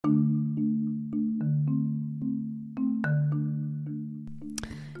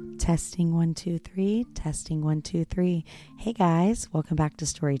Testing 1 2 3, testing 1 2 3. Hey guys, welcome back to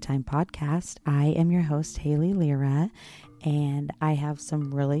Storytime Podcast. I am your host, Haley Lyra, and I have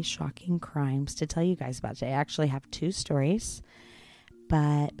some really shocking crimes to tell you guys about today. I actually have two stories,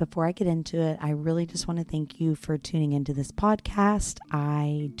 but before I get into it, I really just want to thank you for tuning into this podcast.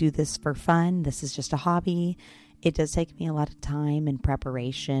 I do this for fun. This is just a hobby. It does take me a lot of time and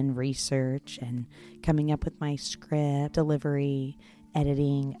preparation, research, and coming up with my script, delivery,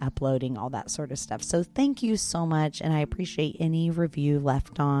 editing, uploading, all that sort of stuff. So thank you so much. And I appreciate any review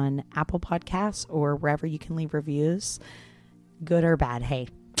left on Apple Podcasts or wherever you can leave reviews, good or bad. Hey,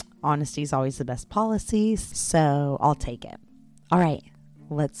 honesty is always the best policy. So I'll take it. All right,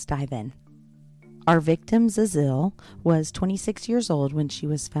 let's dive in. Our victim, Zazil, was 26 years old when she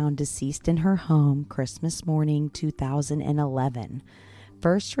was found deceased in her home Christmas morning 2011.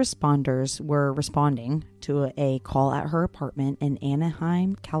 First responders were responding to a call at her apartment in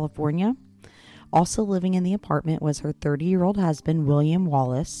Anaheim, California. Also living in the apartment was her 30-year-old husband, William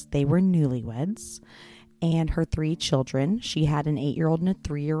Wallace. They were newlyweds. And her three children. She had an 8-year-old and a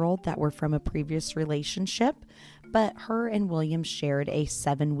 3-year-old that were from a previous relationship, but her and William shared a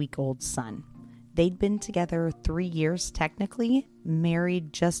 7-week-old son. They'd been together 3 years technically,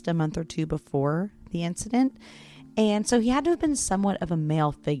 married just a month or two before the incident. And so he had to have been somewhat of a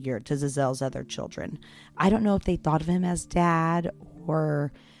male figure to Zazil's other children. I don't know if they thought of him as dad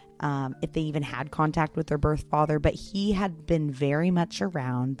or if they even had contact with their birth father, but he had been very much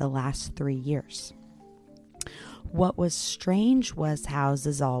around the last 3 years. What was strange was how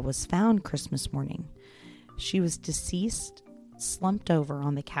Zazil was found Christmas morning. She was deceased, slumped over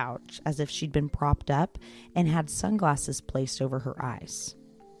on the couch as if she'd been propped up, and had sunglasses placed over her eyes.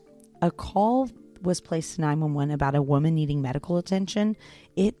 A call was placed to 911 about a woman needing medical attention.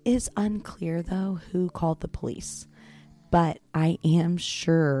 It is unclear, though, who called the police, but I am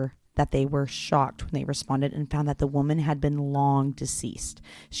sure that they were shocked when they responded and found that the woman had been long deceased.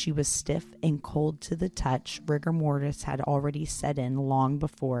 She was stiff and cold to the touch. Rigor mortis had already set in long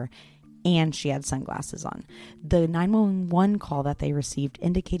before, and she had sunglasses on. The 911 call that they received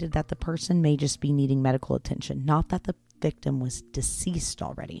indicated that the person may just be needing medical attention, not that the victim was deceased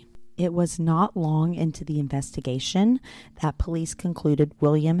already. It was not long into the investigation that police concluded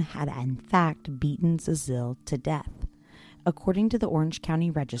William had in fact beaten Zazil to death. According to the Orange County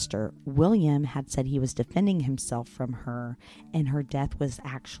Register, William had said he was defending himself from her and her death was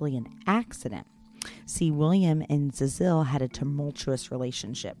actually an accident. See, William and Zazil had a tumultuous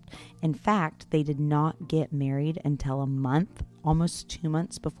relationship. In fact, they did not get married until a month, almost 2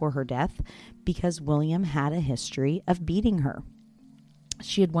 months before her death, because William had a history of beating her.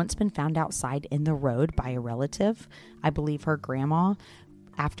 She had once been found outside in the road by a relative, I believe her grandma,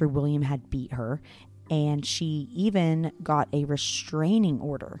 after William had beat her, and she even got a restraining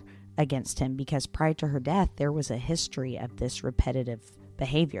order against him because prior to her death, there was a history of this repetitive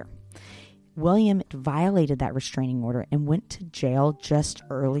behavior. William violated that restraining order and went to jail just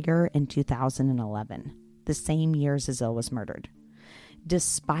earlier in 2011, the same year Zazil was murdered.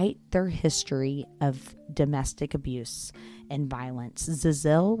 Despite their history of domestic abuse and violence,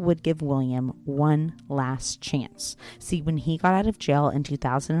 Zazil would give William one last chance. See, when he got out of jail in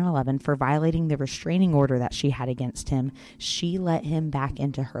 2011 for violating the restraining order that she had against him, she let him back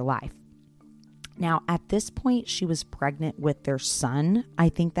into her life. Now, at this point, she was pregnant with their son. I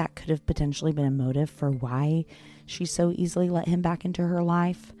think that could have potentially been a motive for why she so easily let him back into her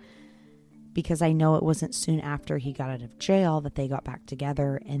life. Because I know it wasn't soon after he got out of jail that they got back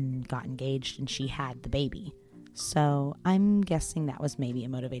together and got engaged and she had the baby. So I'm guessing that was maybe a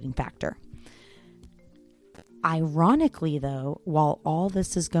motivating factor. Ironically, though, while all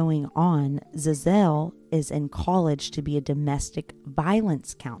this is going on, Zazil is in college to be a domestic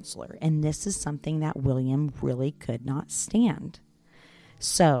violence counselor. And this is something that William really could not stand.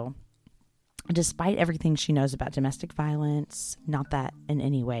 So despite everything she knows about domestic violence, not that in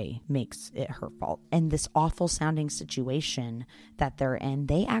any way makes it her fault, and this awful sounding situation that they're in,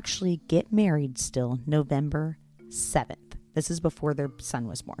 they actually get married still November 7th. This is before their son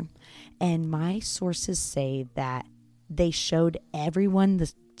was born. And my sources say that they showed everyone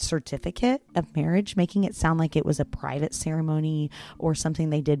the certificate of marriage, making it sound like it was a private ceremony or something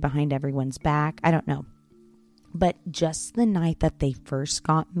they did behind everyone's back. I don't know. But just the night that they first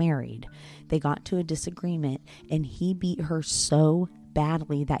got married, they got to a disagreement and he beat her so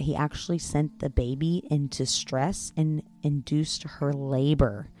badly that he actually sent the baby into stress and induced her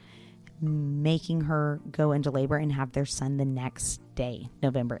labor, making her go into labor and have their son the next day,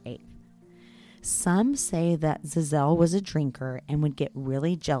 November 8th. Some say that Giselle was a drinker and would get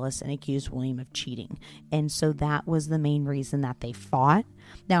really jealous and accuse William of cheating. And so that was the main reason that they fought.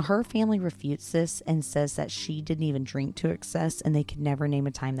 Now, her family refutes this and says that she didn't even drink to excess, and they could never name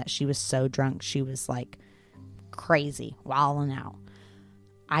a time that she was so drunk she was like crazy, wilding out.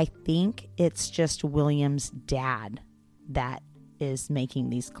 I think it's just William's dad that is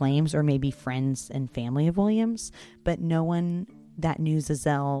making these claims, or maybe friends and family of William's, but no one that knew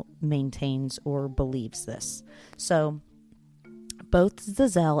Giselle maintains or believes this. So both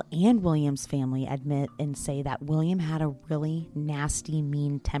Giselle and William's family admit and say that William had a really nasty,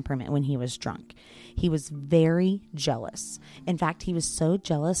 mean temperament when he was drunk. He was very jealous. In fact, he was so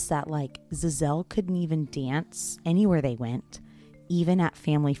jealous that Giselle couldn't even dance anywhere they went, even at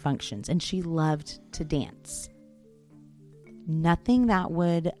family functions, and she loved to dance. Nothing that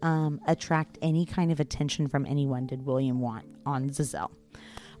would attract any kind of attention from anyone did William want on Giselle.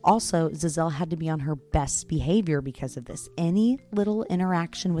 Also, Giselle had to be on her best behavior because of this. Any little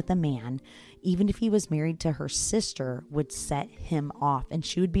interaction with a man, even if he was married to her sister, would set him off, and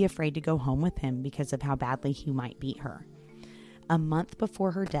she would be afraid to go home with him because of how badly he might beat her. A month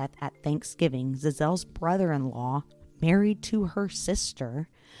before her death at Thanksgiving, Giselle's brother-in-law, married to her sister,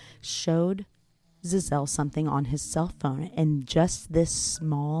 showed Giselle something on his cell phone, and just this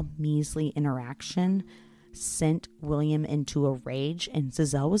small, measly interaction sent William into a rage, and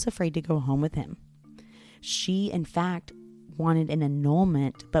Giselle was afraid to go home with him. She, in fact, wanted an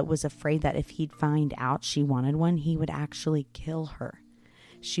annulment, but was afraid that if he'd find out she wanted one, he would actually kill her.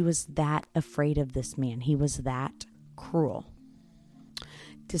 She was that afraid of this man. He was that cruel.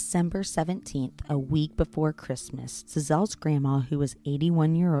 December 17th, a week before Christmas, Giselle's grandma, who was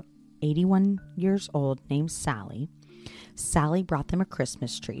 81 years old, named Sally brought them a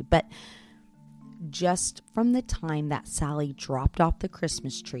Christmas tree. But just from the time that Sally dropped off the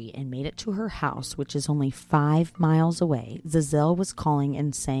Christmas tree and made it to her house, which is only 5 miles away, Giselle was calling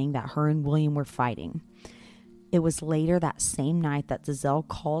and saying that her and William were fighting. It was later that same night that Giselle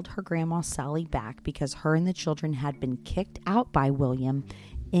called her grandma Sally back because her and the children had been kicked out by William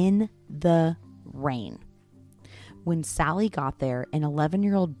in the rain. When Sally got there, an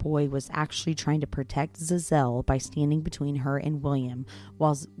 11-year-old boy was actually trying to protect Giselle by standing between her and William,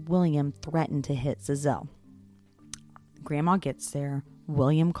 while William threatened to hit Giselle. Grandma gets there.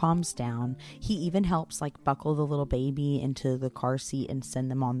 William calms down. He even helps buckle the little baby into the car seat and send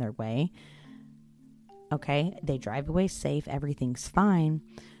them on their way. Okay, they drive away safe. Everything's fine.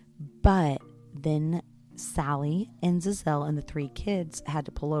 But then Sally and Giselle and the 3 kids had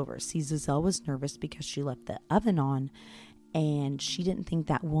to pull over. See, Giselle was nervous because she left the oven on, and she didn't think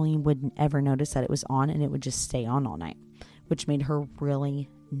that William would ever notice that it was on and it would just stay on all night, which made her really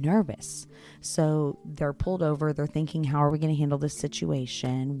nervous. So they're pulled over. They're thinking, how are we going to handle this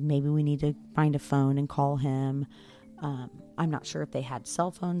situation? Maybe we need to find a phone and call him. I'm not sure if they had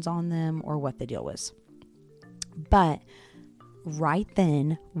cell phones on them or what the deal was. But right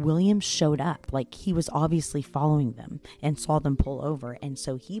then, William showed up. He was obviously following them and saw them pull over. And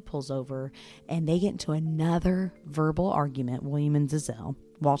so he pulls over and they get into another verbal argument, William and Giselle,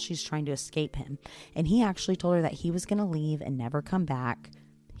 while she's trying to escape him. And he actually told her that he was going to leave and never come back.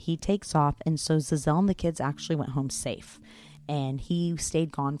 He takes off. And so Giselle and the kids actually went home safe. And he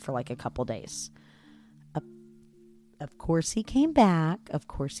stayed gone for a couple days. Of course he came back.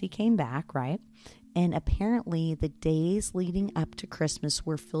 Right? And apparently the days leading up to Christmas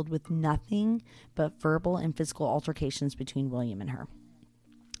were filled with nothing but verbal and physical altercations between William and her.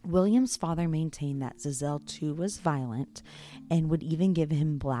 William's father maintained that Giselle too was violent and would even give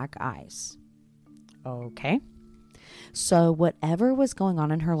him black eyes. Okay. So whatever was going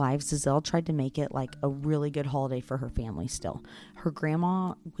on in her life, Giselle tried to make it a really good holiday for her family still. Her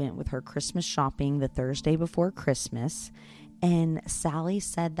grandma went with her Christmas shopping the Thursday before Christmas. And Sally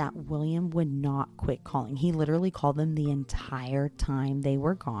said that William would not quit calling. He literally called them the entire time they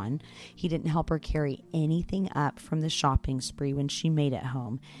were gone. He didn't help her carry anything up from the shopping spree when she made it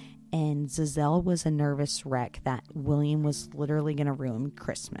home. And Giselle was a nervous wreck that William was literally going to ruin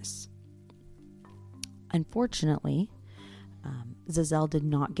Christmas. Unfortunately, Giselle did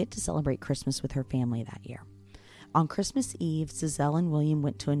not get to celebrate Christmas with her family that year. On Christmas Eve, Giselle and William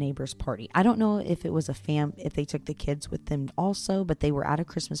went to a neighbor's party. I don't know if it was if they took the kids with them also, but they were at a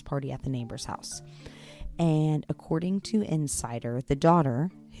Christmas party at the neighbor's house. And according to Insider, the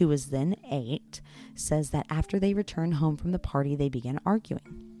daughter, who was then 8, says that after they returned home from the party, they began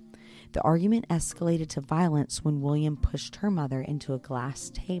arguing. The argument escalated to violence when William pushed her mother into a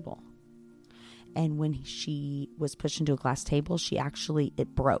glass table. And when she was pushed into a glass table,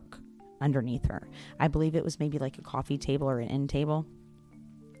 it broke underneath her. I believe it was maybe a coffee table or an end table.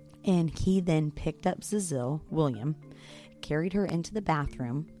 And he then picked up Zazil, William, carried her into the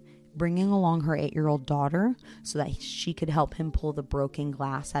bathroom, bringing along her 8-year-old daughter so that she could help him pull the broken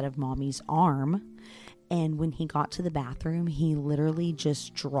glass out of Mommy's arm. And when he got to the bathroom, he literally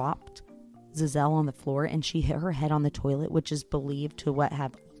just dropped Zazelle on the floor, and she hit her head on the toilet, which is believed to what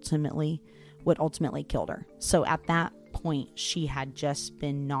ultimately killed her. So at that point, she had just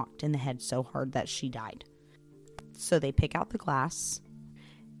been knocked in the head so hard that she died. So they pick out the glass.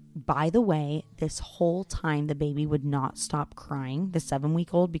 By the way, this whole time the baby would not stop crying, the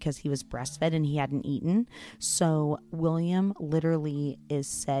 7-week-old, because he was breastfed and he hadn't eaten. So William literally is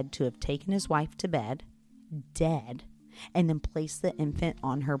said to have taken his wife to bed, dead, and then placed the infant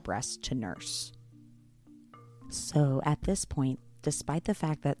on her breast to nurse. So at this point, despite the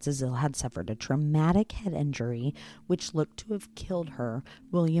fact that Zazil had suffered a traumatic head injury, which looked to have killed her,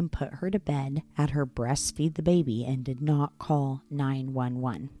 William put her to bed, had her breastfeed the baby, and did not call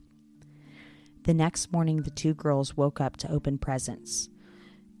 911. The next morning, the 2 girls woke up to open presents.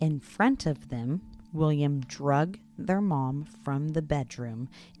 In front of them, William drug their mom from the bedroom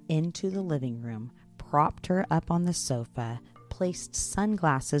into the living room, propped her up on the sofa, placed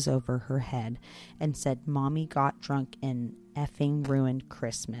sunglasses over her head, and said, "Mommy got drunk and effing ruined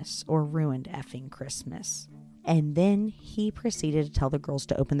Christmas," or ruined effing Christmas. And then he proceeded to tell the girls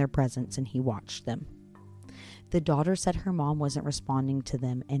to open their presents, and he watched them. The daughter said her mom wasn't responding to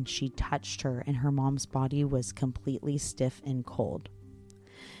them, and she touched her, and her mom's body was completely stiff and cold.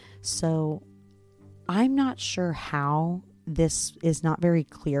 So I'm not sure how. This is not very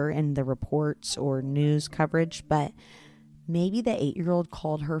clear in the reports or news coverage, but maybe the 8-year-old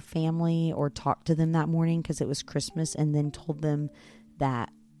called her family or talked to them that morning because it was Christmas, and then told them that,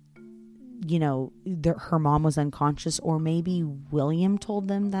 her mom was unconscious, or maybe William told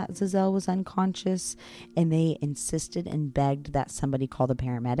them that Zazelle was unconscious, and they insisted and begged that somebody call the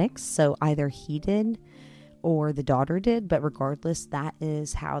paramedics. So either he did or the daughter did, but regardless, that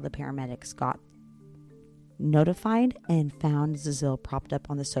is how the paramedics got notified and found Zazille propped up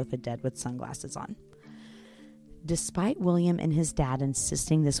on the sofa dead with sunglasses on. Despite William and his dad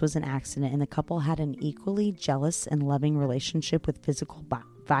insisting this was an accident and the couple had an equally jealous and loving relationship with physical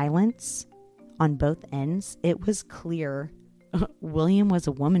violence on both ends, it was clear William was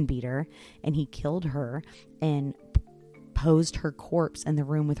a woman beater, and he killed her and posed her corpse in the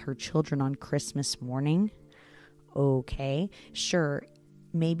room with her children on Christmas morning. Okay, sure,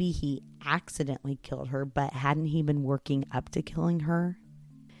 maybe he accidentally killed her, but hadn't he been working up to killing her?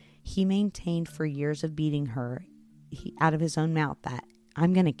 He maintained for years of beating her, out of his own mouth, that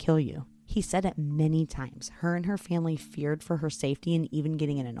 "I'm going to kill you." He said it many times. Her and her family feared for her safety and even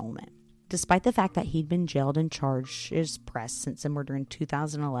getting an annulment. Despite the fact that he'd been jailed and charges pressed since the murder in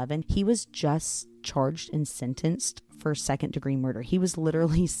 2011, he was just charged and sentenced for second-degree murder. He was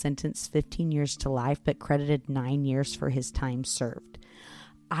literally sentenced 15 years to life, but credited 9 years for his time served.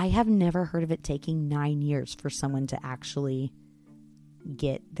 I have never heard of it taking 9 years for someone to actually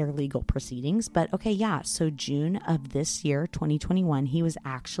get their legal proceedings. But okay, yeah, so June of this year, 2021, he was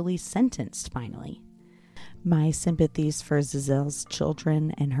actually sentenced finally. My sympathies for Zazille's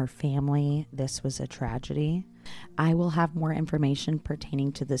children and her family. This was a tragedy. I will have more information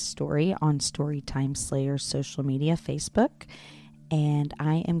pertaining to this story on Storytime Slayer's social media, Facebook, and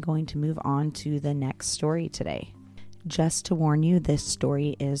I am going to move on to the next story today. Just to warn you, this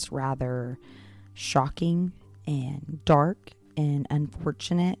story is rather shocking and dark and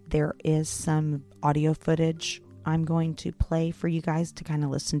unfortunate. There is some audio footage I'm going to play for you guys to kind of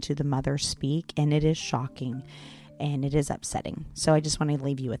listen to the mother speak, and it is shocking and it is upsetting. So I just want to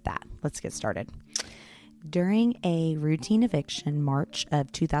leave you with that. Let's get started. During a routine eviction March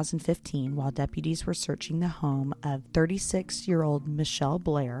of 2015, while deputies were searching the home of 36-year-old Michelle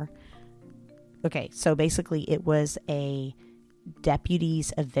Blair. Okay, so basically it was a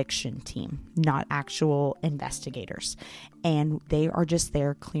deputies eviction team, not actual investigators, and they are just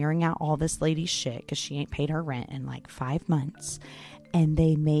there clearing out all this lady's shit because she ain't paid her rent in like 5 months, and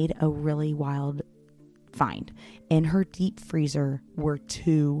they made a really wild find. In her deep freezer were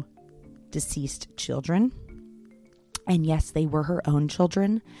 2 deceased children, and yes, they were her own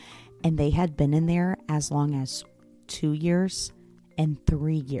children, and they had been in there as long as 2 years and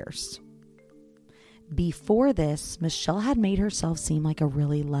 3 years. Before this, Michelle had made herself seem like a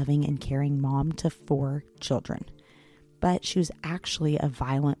really loving and caring mom to 4 children. But she was actually a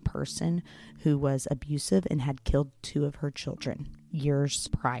violent person who was abusive and had killed 2 of her children years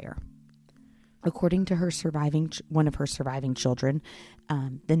prior. According to one of her surviving children,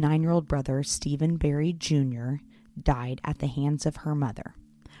 the 9-year-old brother, Stephen Barry Jr., died at the hands of her mother,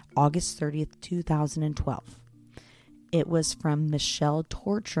 August 30th, 2012. It was from Michelle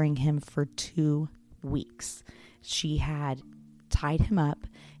torturing him for 2 weeks. She had tied him up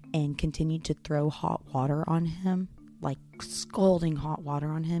and continued to throw hot water on him, like scalding hot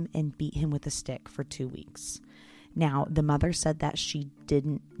water on him, and beat him with a stick for 2 weeks. Now, the mother said that she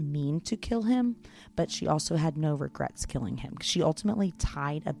didn't mean to kill him, but she also had no regrets killing him. She ultimately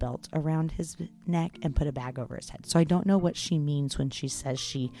tied a belt around his neck and put a bag over his head. So I don't know what she means when she says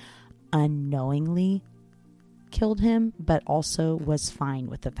she unknowingly killed him, but also was fine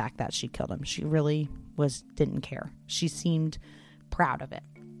with the fact that she killed him. She really didn't care. She seemed proud of it.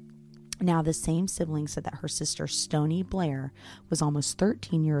 Now, the same sibling said that her sister, Stoney Blair, was almost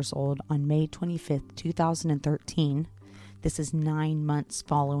 13 years old on May 25th, 2013. This is 9 months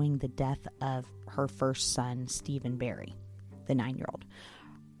following the death of her first son, Stephen Barry, the 9-year-old.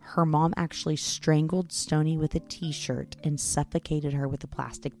 Her mom actually strangled Stoney with a t-shirt and suffocated her with a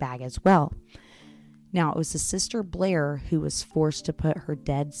plastic bag as well. Now, it was the sister Blair who was forced to put her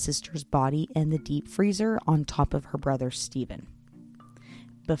dead sister's body in the deep freezer on top of her brother, Stephen.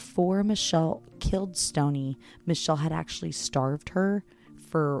 Before Michelle killed Stoney, Michelle had actually starved her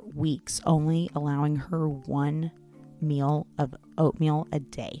for weeks, only allowing her 1 meal of oatmeal a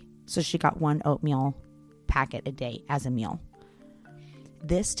day. So she got 1 oatmeal packet a day as a meal.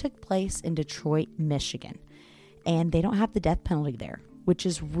 This took place in Detroit, Michigan, and they don't have the death penalty there, which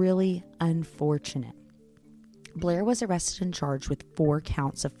is really unfortunate. Blair was arrested and charged with 4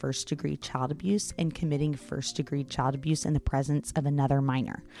 counts of first-degree child abuse and committing first-degree child abuse in the presence of another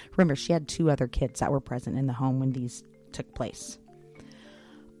minor. Remember, she had 2 other kids that were present in the home when these took place.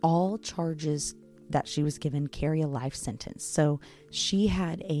 All charges that she was given carry a life sentence. So she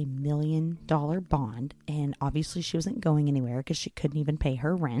had a $1 million bond, and obviously she wasn't going anywhere because she couldn't even pay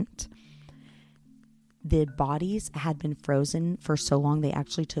her rent. The bodies had been frozen for so long they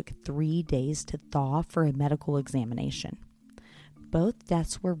actually took 3 days to thaw for a medical examination. Both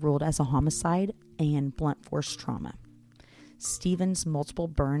deaths were ruled as a homicide and blunt force trauma. Stephen's multiple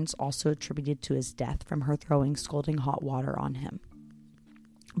burns also attributed to his death from her throwing scalding hot water on him.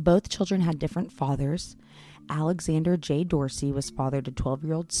 Both children had different fathers. Alexander J. Dorsey was father to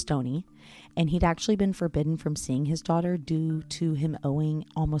 12-year-old Stoney, and he'd actually been forbidden from seeing his daughter due to him owing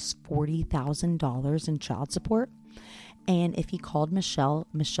almost $40,000 in child support. And if he called Michelle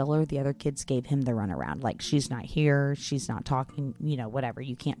or the other kids gave him the runaround, like, she's not here, she's not talking, whatever,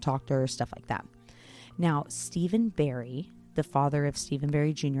 you can't talk to her, stuff like that. Now, Stephen Barry, the father of Stephen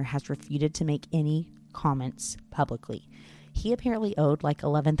Barry Jr., has refuted to make any comments publicly. He apparently owed like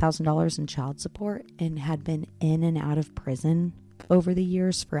 $11,000 in child support and had been in and out of prison over the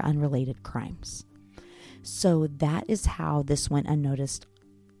years for unrelated crimes. So that is how this went unnoticed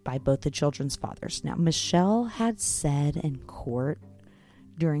by both the children's fathers. Now, Michelle had said in court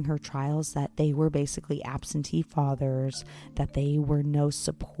during her trials that they were basically absentee fathers, that they were no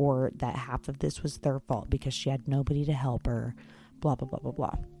support, that half of this was their fault because she had nobody to help her, blah, blah, blah, blah,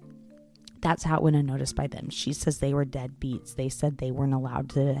 blah. That's how it went unnoticed by them. She says they were deadbeats. They said they weren't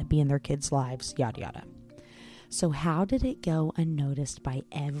allowed to be in their kids' lives, yada, yada. So how did it go unnoticed by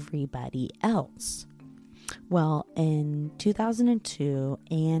everybody else? Well, in 2002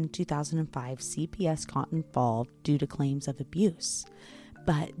 and 2005, CPS got involved due to claims of abuse.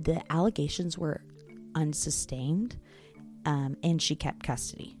 But the allegations were unsustained, and she kept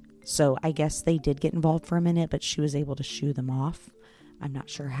custody. So I guess they did get involved for a minute, but she was able to shoo them off. I'm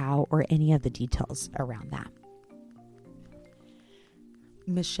not sure how or any of the details around that.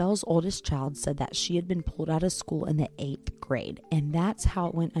 Michelle's oldest child said that she had been pulled out of school in the 8th grade, and that's how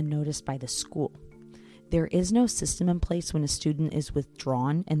it went unnoticed by the school. There is no system in place when a student is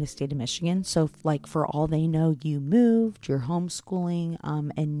withdrawn in the state of Michigan. So, like, for all they know, you moved, you're homeschooling,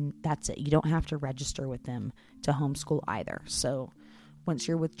 and that's it. You don't have to register with them to homeschool either. So once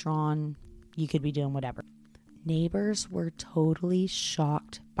you're withdrawn, you could be doing whatever. Neighbors were totally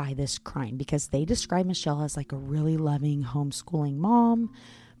shocked by this crime because they described Michelle as like a really loving homeschooling mom.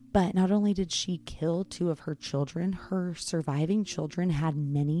 But not only did she kill 2 of her children, her surviving children had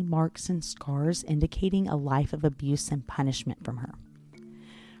many marks and scars indicating a life of abuse and punishment from her.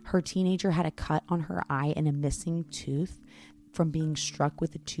 Her teenager had a cut on her eye and a missing tooth from being struck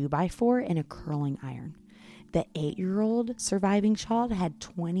with a 2x4 and a curling iron. The 8-year-old surviving child had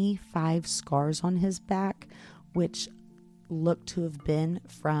 25 scars on his back, which looked to have been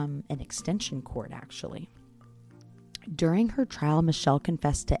from an extension cord, actually. During her trial, Michelle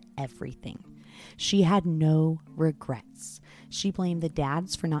confessed to everything. She had no regrets. She blamed the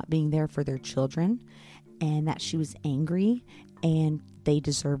dads for not being there for their children and that she was angry and they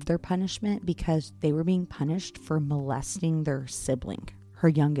deserved their punishment because they were being punished for molesting their sibling, her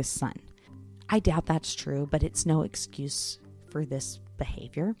youngest son. I doubt that's true, but it's no excuse for this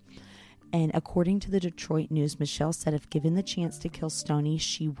behavior. And according to the Detroit News, Michelle said if given the chance to kill Stoney,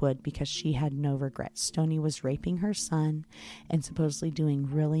 she would, because she had no regrets. Stoney was raping her son and supposedly doing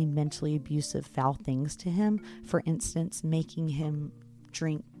really mentally abusive, foul things to him. For instance, making him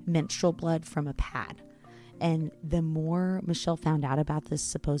drink menstrual blood from a pad. And the more Michelle found out about this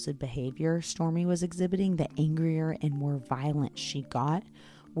supposed behavior Stormy was exhibiting, the angrier and more violent she got,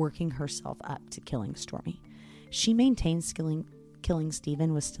 working herself up to killing Stormy. She maintained killing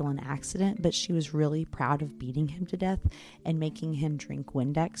Stephen was still an accident, but she was really proud of beating him to death and making him drink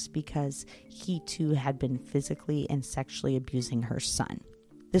Windex because he too had been physically and sexually abusing her son.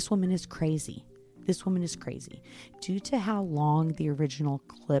 This woman is crazy. This woman is crazy. Due to how long the original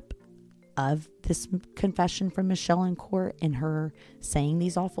clip of this confession from Michelle in court and her saying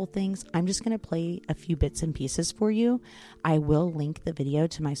these awful things, I'm just going to play a few bits and pieces for you. I will link the video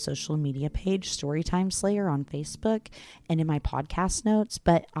to my social media page, Storytime Slayer on Facebook, and in my podcast notes,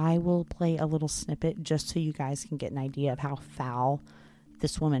 but I will play a little snippet just so you guys can get an idea of how foul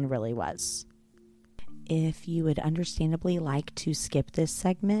this woman really was. If you would understandably like to skip this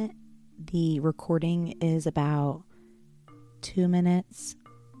segment, the recording is about 2 minutes.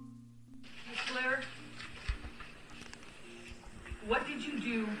 Blair, what did you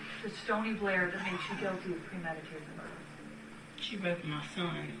do to Stoney Blair that makes you guilty of premeditated murder? She raped my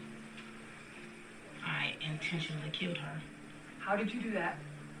son. I intentionally killed her. How did you do that?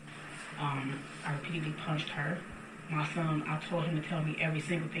 I repeatedly punched her. My son, I told him to tell me every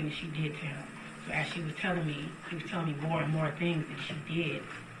single thing that she did to him. So as she was telling me, he was telling me more and more things that she did.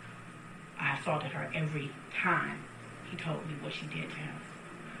 I assaulted her every time he told me what she did to him.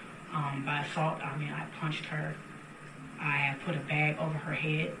 By assault, I mean I punched her. I put a bag over her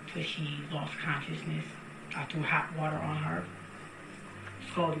head till she lost consciousness. I threw hot water on her,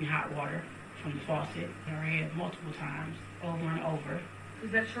 scalding hot water from the faucet in her head multiple times, over and over.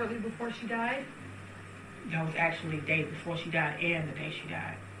 Was that shortly before she died? That was actually the day before she died and the day she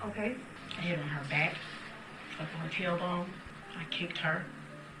died. Okay. I hit on her back, up on her tailbone. I kicked her.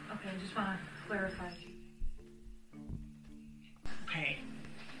 Okay, I just want to clarify. Okay.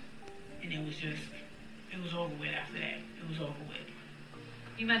 And it was over with after that. It was over with.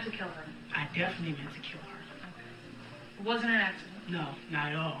 You meant to kill her? I definitely meant to kill her. Okay. It wasn't an accident? No,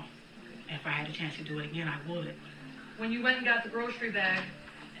 not at all. If I had a chance to do it again, I would. When you went and got the grocery bag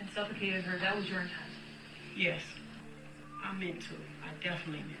and suffocated her, that was your intent? Yes. I meant to. I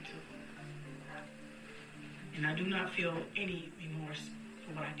definitely meant to. And I do not feel any remorse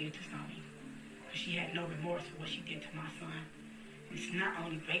for what I did to Stoney. She had no remorse for what she did to my son. She not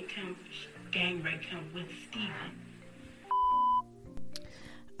only raped him, she gang raped him with Stephen.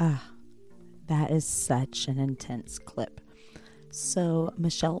 That is such an intense clip. So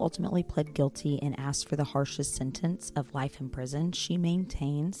Michelle ultimately pled guilty and asked for the harshest sentence of life in prison. She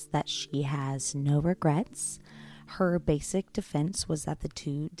maintains that she has no regrets. Her basic defense was that the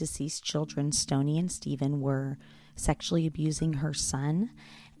two deceased children, Stoney and Stephen, were sexually abusing her son,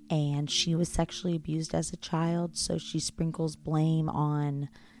 and she was sexually abused as a child, so she sprinkles blame on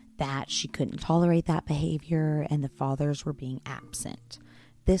that. She couldn't tolerate that behavior, and the fathers were being absent.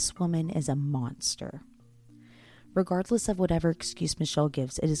 This woman is a monster. Regardless of whatever excuse Michelle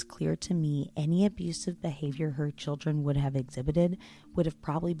gives, it is clear to me any abusive behavior her children would have exhibited would have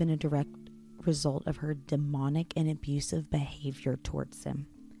probably been a direct result of her demonic and abusive behavior towards them.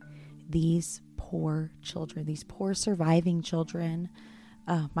 These poor children, these poor surviving children,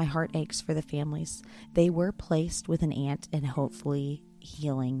 my heart aches for the families. They were placed with an aunt, and hopefully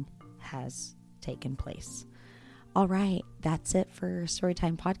healing has taken place. All right, that's it for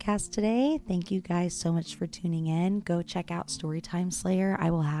Storytime Podcast today. Thank you guys so much for tuning in. Go check out Storytime Slayer.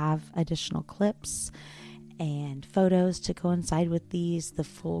 I will have additional clips and photos to coincide with these. The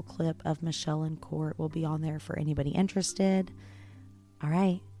full clip of Michelle in court will be on there for anybody interested. All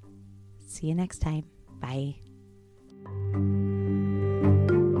right, see you next time. Bye.